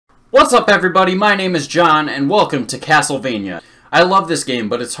What's up, everybody? My name is John, and welcome to Castlevania. I love this game,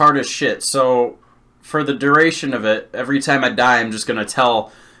 but it's hard as shit, so for the duration of it, every time I die, I'm just gonna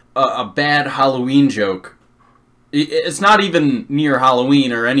tell a bad Halloween joke. It's not even near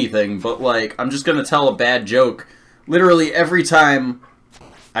Halloween or anything, but, like, I'm just gonna tell a bad joke literally every time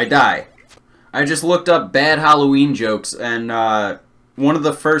I die. I just looked up bad Halloween jokes, and, one of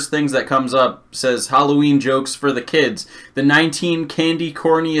the first things that comes up says, Halloween jokes for the kids. The 19 candy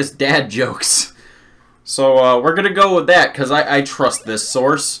corniest dad jokes. So, we're gonna go with that, because I trust this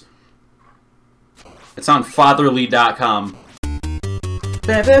source. It's on fatherly.com.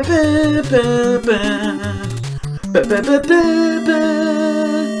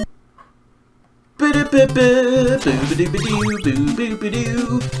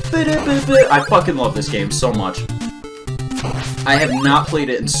 I fucking love this game so much. I have not played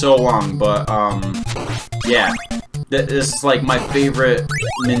it in so long, but, yeah. This is, like, my favorite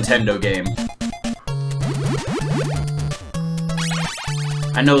Nintendo game.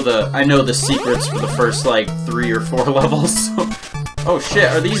 I know the secrets for the first, like, 3 or 4 levels. Oh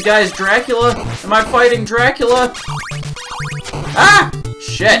shit, are these guys Dracula? Am I fighting Dracula? Ah!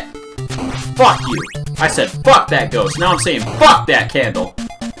 Shit! Fuck you! I said fuck that ghost, now I'm saying fuck that candle!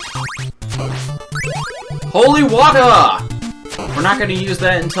 Holy water! We're not gonna use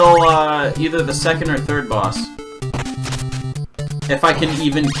that until, either the second or third boss. If I can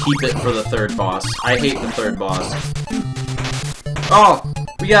even keep it for the third boss. I hate the third boss. Oh!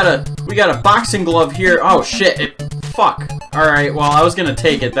 We got a boxing glove here. Oh shit, fuck. Alright, well, I was gonna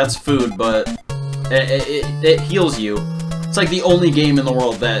take it. That's food, but it heals you. It's like the only game in the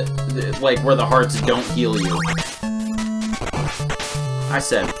world that, like, where the hearts don't heal you. I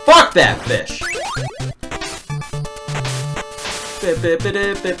said, fuck that fish! What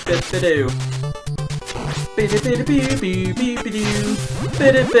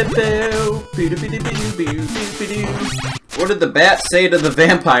did the bat say to the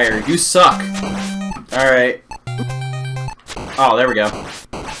vampire? You suck. Alright. Oh, there we go.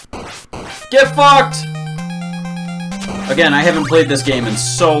 Get fucked! Again, I haven't played this game in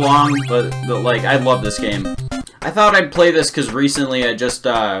so long, but, like, I love this game. I thought I'd play this because recently I just,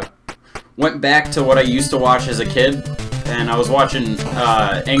 went back to what I used to watch as a kid, and I was watching,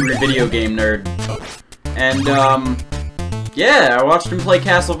 Angry Video Game Nerd. And, yeah, I watched him play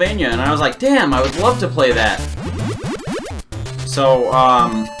Castlevania, and I was like, damn, I would love to play that. So,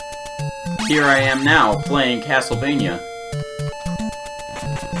 here I am now, playing Castlevania.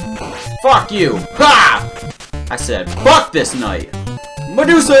 Fuck you! Ha! I said, fuck this night!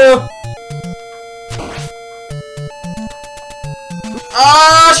 Medusa!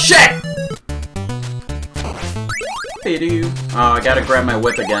 Ah, shit! Oh, I gotta grab my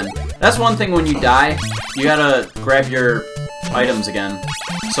whip again. That's one thing when you die, you gotta grab your items again.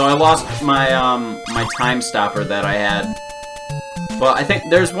 So I lost my, my time stopper that I had. But I think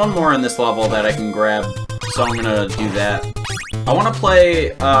there's one more in this level that I can grab, so I'm gonna do that. I wanna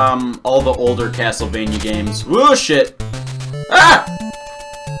play, all the older Castlevania games. Whoa, shit! Ah!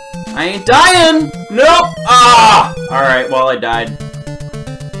 I ain't dying! Nope! Ah! Alright, well, I died.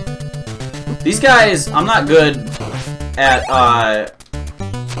 These guys, I'm not good at,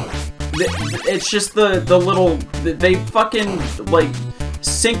 it's just the little, they fucking, like,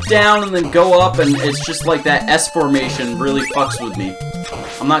 sink down and then go up, and it's just like that S formation really fucks with me.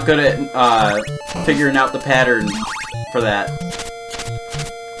 I'm not good at, figuring out the pattern for that.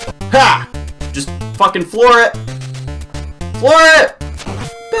 Ha! Just fucking floor it! Floor it!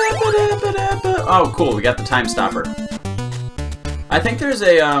 Oh, cool, we got the time stopper. I think there's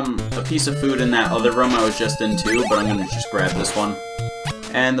a piece of food in that other room I was just in too, but I'm gonna just grab this one.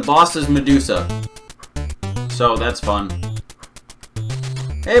 And the boss is Medusa. So, that's fun.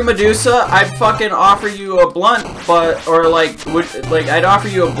 Hey, Medusa, I'd fucking offer you a blunt, but, or like, I'd offer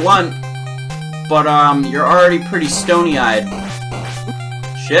you a blunt, but, you're already pretty stony-eyed.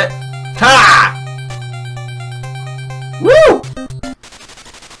 Shit. Ha! Woo!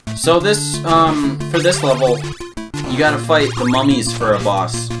 So this, for this level, you gotta fight the mummies for a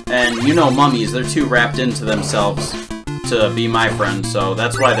boss. And you know mummies, they're too wrapped into themselves to be my friend, so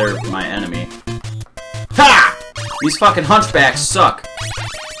that's why they're my enemy. Ha! These fucking hunchbacks suck.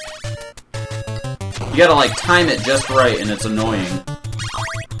 You gotta, like, time it just right, and it's annoying.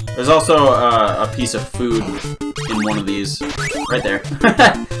 There's also a piece of food in one of these. Right there.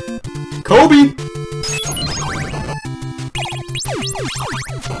 Kobe!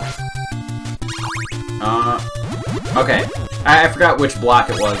 Okay. I forgot which block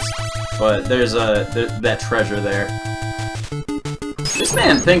it was, but there's that treasure there. This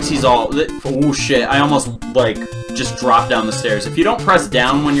man thinks he's all... Oh shit, I almost, like, just drop down the stairs. If you don't press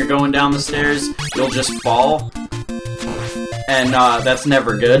down when you're going down the stairs, you'll just fall. And that's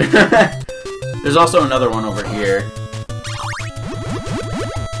never good. There's also another one over here.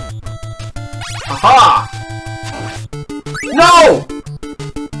 Aha! No!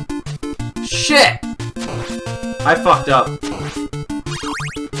 Shit! I fucked up.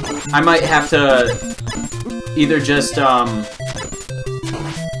 I might have to either just,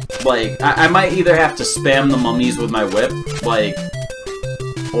 like, I might either have to spam the mummies with my whip, like,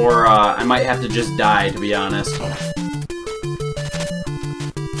 or, I might have to just die, to be honest.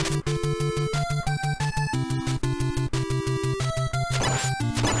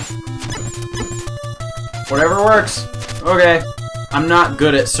 Whatever works. Okay. I'm not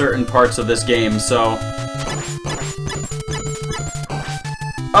good at certain parts of this game, so...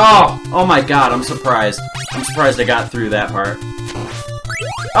 Oh my god, I'm surprised. I'm surprised I got through that part.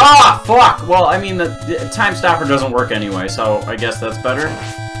 Ah, fuck! Well, I mean, the time stopper doesn't work anyway, so I guess that's better.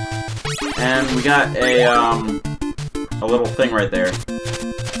 And we got a little thing right there.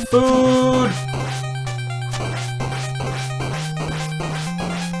 Food!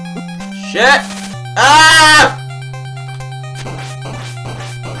 Shit! Ah!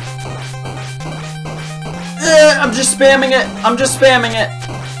 I'm just spamming it! I'm just spamming it!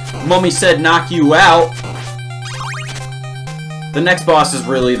 Mummy said knock you out. The next boss is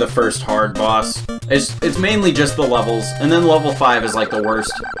really the first hard boss. It's mainly just the levels, and then level 5 is like the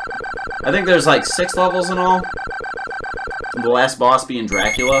worst. I think there's like 6 levels in all. The last boss being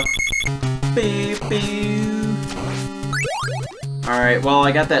Dracula. Beep, beep. Alright, well,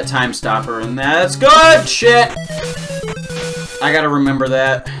 I got that time stopper, and that's good! Shit! I gotta remember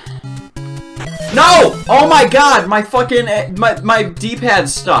that. No! Oh my god! My fucking... My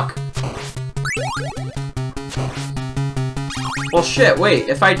D-pad's stuck. Well, shit, wait.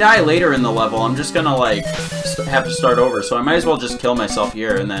 If I die later in the level, I'm just gonna, like, have to start over, so I might as well just kill myself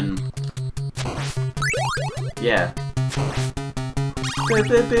here, and then... Yeah.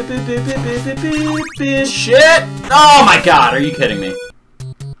 Shit! Oh my god, are you kidding me?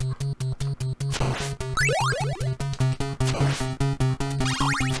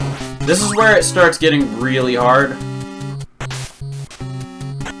 This is where it starts getting really hard.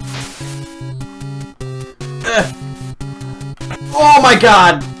 Oh my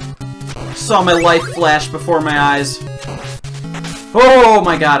god! Saw my life flash before my eyes. Oh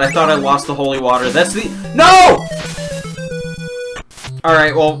my god, I thought I lost the holy water. That's the... No!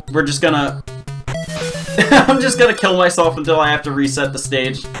 Alright, well, we're just gonna... I'm just gonna kill myself until I have to reset the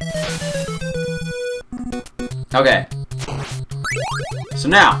stage. Okay. So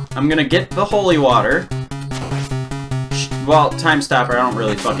now, I'm gonna get the holy water. Well, time stopper, I don't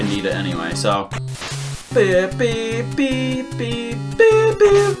really fucking need it anyway, so... Beep, beep, beep, beep, beep,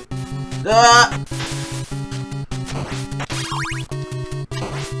 beep. Ah!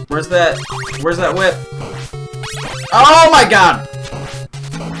 Where's that whip? Oh my god!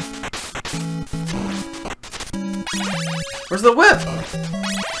 Where's the whip?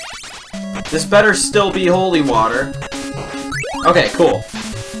 This better still be holy water. Okay, cool.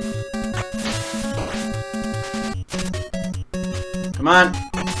 Come on.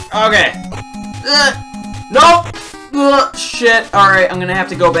 Okay. Nope! Shit. Alright, I'm gonna have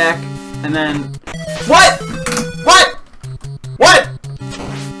to go back. And then... What? What? What?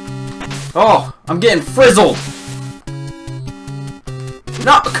 Oh, I'm getting frizzled.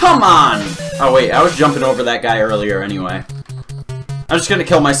 No, come on! Oh wait, I was jumping over that guy earlier anyway. I'm just gonna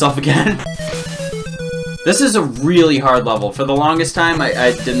kill myself again. This is a really hard level. For the longest time,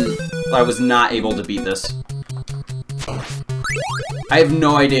 I was not able to beat this. I have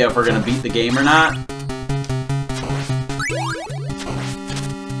no idea if we're gonna beat the game or not.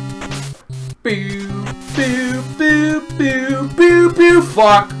 Boo, boo, boo, boo, boo, boo,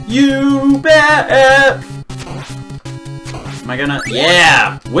 fuck you back! Am I gonna...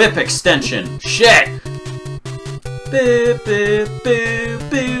 Yeah! Whip extension! Shit! Boo, boo, boo,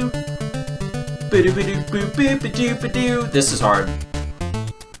 boo. This is hard.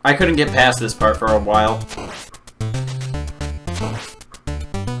 I couldn't get past this part for a while.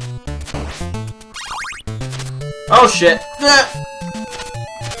 Oh shit!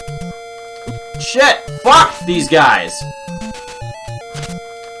 Shit! Fuck these guys!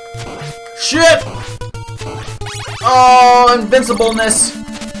 Shit! Oh, invincibleness!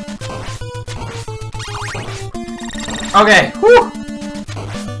 Okay, whew!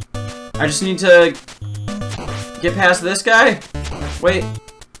 I just need to get past this guy? Wait,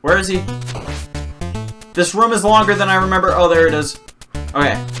 where is he? This room is longer than I remember. Oh, there it is.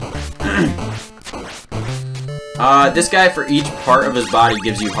 Okay. This guy, for each part of his body,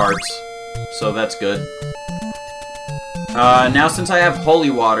 gives you hearts. So that's good. Now since I have holy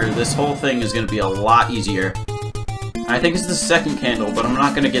water, this whole thing is going to be a lot easier. I think it's the second candle, but I'm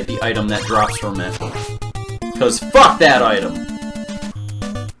not going to get the item that drops from it. Because fuck that item!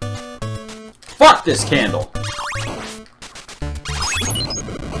 Fuck this candle!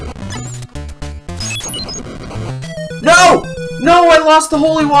 No! No, I lost the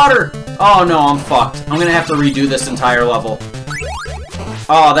holy water! Oh no, I'm fucked. I'm gonna have to redo this entire level.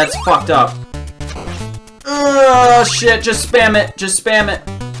 Oh, that's fucked up. Oh shit, just spam it, just spam it.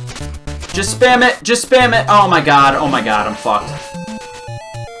 Just spam it, just spam it. Oh my god, I'm fucked.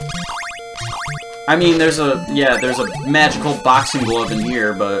 I mean, there's a magical boxing glove in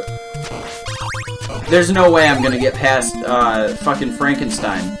here, but there's no way I'm gonna get past, fucking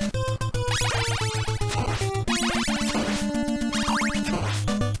Frankenstein.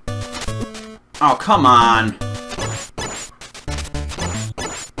 Oh, come on.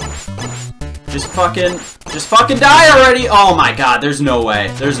 Just fucking die already! Oh my god, there's no way.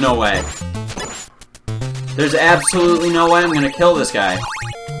 There's no way. There's absolutely no way I'm gonna kill this guy.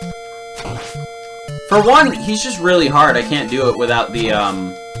 For one, he's just really hard. I can't do it without the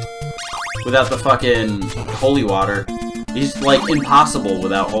fucking holy water. He's, like, impossible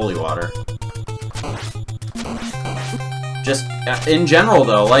without holy water. Just, in general,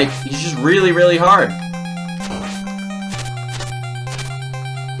 though, like, he's just really, really hard.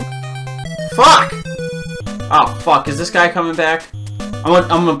 Fuck! Oh, fuck, is this guy coming back? I'm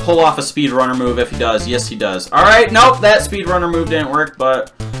gonna pull off a speedrunner move if he does. Yes, he does. Alright, nope, that speedrunner move didn't work,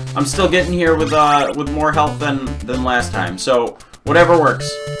 but I'm still getting here with more health than last time, so whatever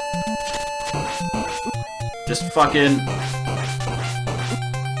works. Just fucking...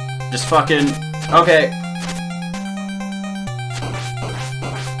 Okay.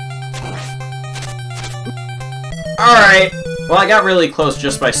 Alright. Well, I got really close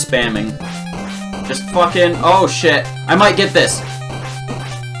just by spamming. Just fucking... Oh, shit. I might get this.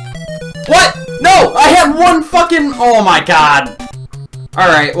 What? No! I had one fucking... Oh, my God.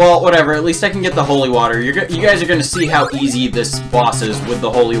 Alright, well, whatever. At least I can get the holy water. You guys are gonna see how easy this boss is with the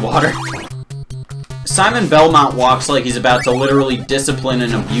holy water. Simon Belmont walks like he's about to literally discipline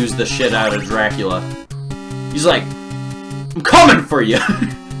and abuse the shit out of Dracula. He's like, I'm coming for you!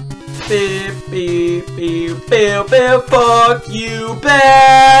 Beep, beep, beep, beep, beep, fuck you,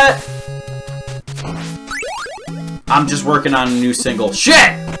 bat! I'm just working on a new single.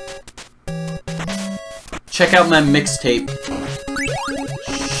 Shit! Check out my mixtape.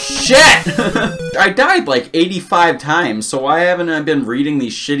 Shit! I died like 85 times, so why haven't I been reading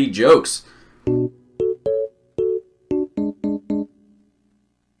these shitty jokes?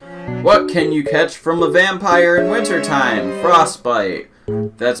 What can you catch from a vampire in wintertime? Frostbite.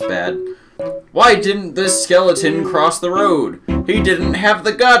 That's bad. Why didn't this skeleton cross the road? He didn't have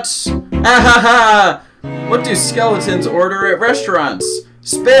the guts! Ahaha! What do skeletons order at restaurants?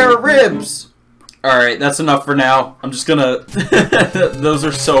 Spare ribs! Alright, that's enough for now. I'm just gonna... Those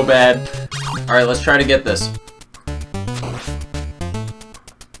are so bad. Alright, let's try to get this.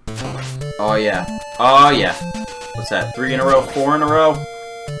 Oh yeah. Oh yeah. What's that? 3 in a row? 4 in a row?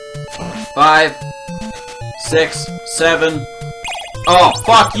 5, 6, 7. Oh,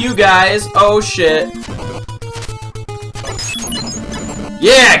 fuck you guys! Oh shit.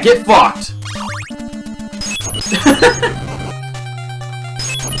 Yeah, get fucked!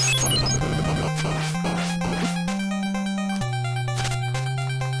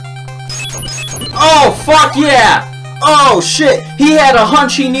 Oh, fuck yeah! Oh shit! He had a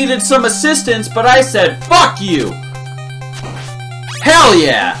hunch he needed some assistance, but I said, fuck you! Hell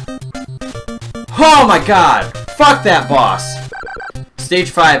yeah! Oh my god! Fuck that boss! Stage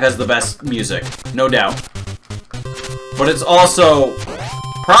 5 has the best music, no doubt. But it's also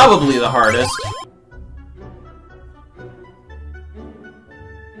probably the hardest.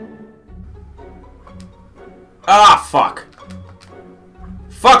 Ah, fuck.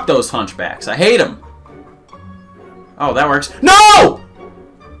 Fuck those hunchbacks. I hate them. Oh, that works. No!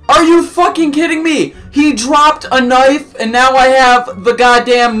 Are you fucking kidding me? He dropped a knife, and now I have the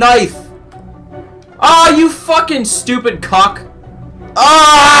goddamn knife. Ah, you fucking stupid cuck.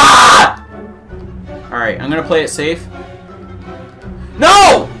 Ah! Alright, I'm gonna play it safe.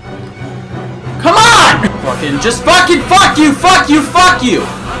 No! Come on! Just fucking fuck you, fuck you, fuck you!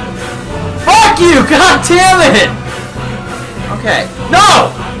 Fuck you! God damn it! Okay.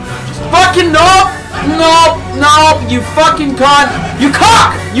 No! Just fucking no! No! No! You fucking cunt! You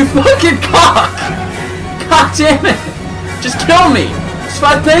cock! You fucking cock! God damn it! Just kill me! Just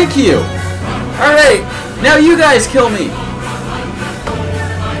thank you! Alright, now you guys kill me!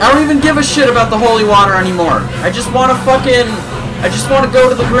 I don't even give a shit about the holy water anymore. I just want to fucking I just want to go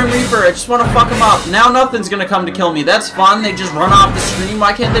to the Grim Reaper. I just want to fuck him up. Now nothing's gonna come to kill me. That's fun. They just run off the screen.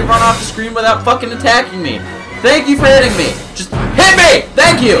 Why can't they run off the screen without fucking attacking me? Thank you for hitting me. Just hit me!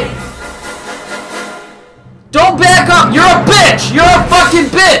 Thank you! Don't back up! You're a bitch! You're a fucking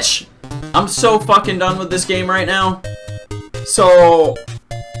bitch! I'm so fucking done with this game right now. So,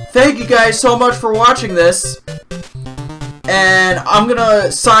 thank you guys so much for watching this. And I'm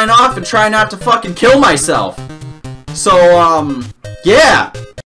gonna sign off and try not to fucking kill myself. So, yeah.